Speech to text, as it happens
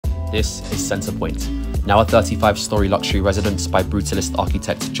This is Centre Point, now a 35-storey luxury residence by brutalist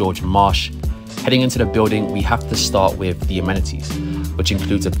architect George Marsh. Heading into the building, we have to start with the amenities, which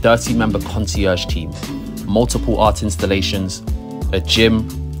includes a 30-member concierge team, multiple art installations, a gym,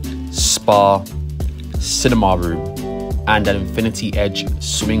 spa, cinema room, and an infinity edge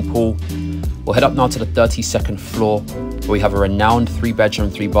swimming pool. We'll head up now to the 32nd floor, where we have a renowned 3-bedroom,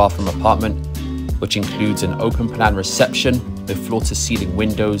 3-bathroom apartment, which includes an open plan reception with floor-to-ceiling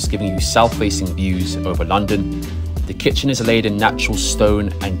windows giving you south-facing views over London. The kitchen is laid in natural stone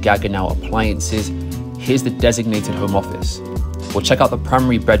and Gaggenau appliances. Here's the designated home office. We'll check out the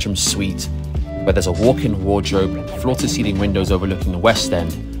primary bedroom suite, where there's a walk-in wardrobe, floor-to-ceiling windows overlooking the West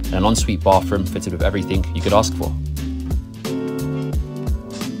End, and an ensuite bathroom fitted with everything you could ask for.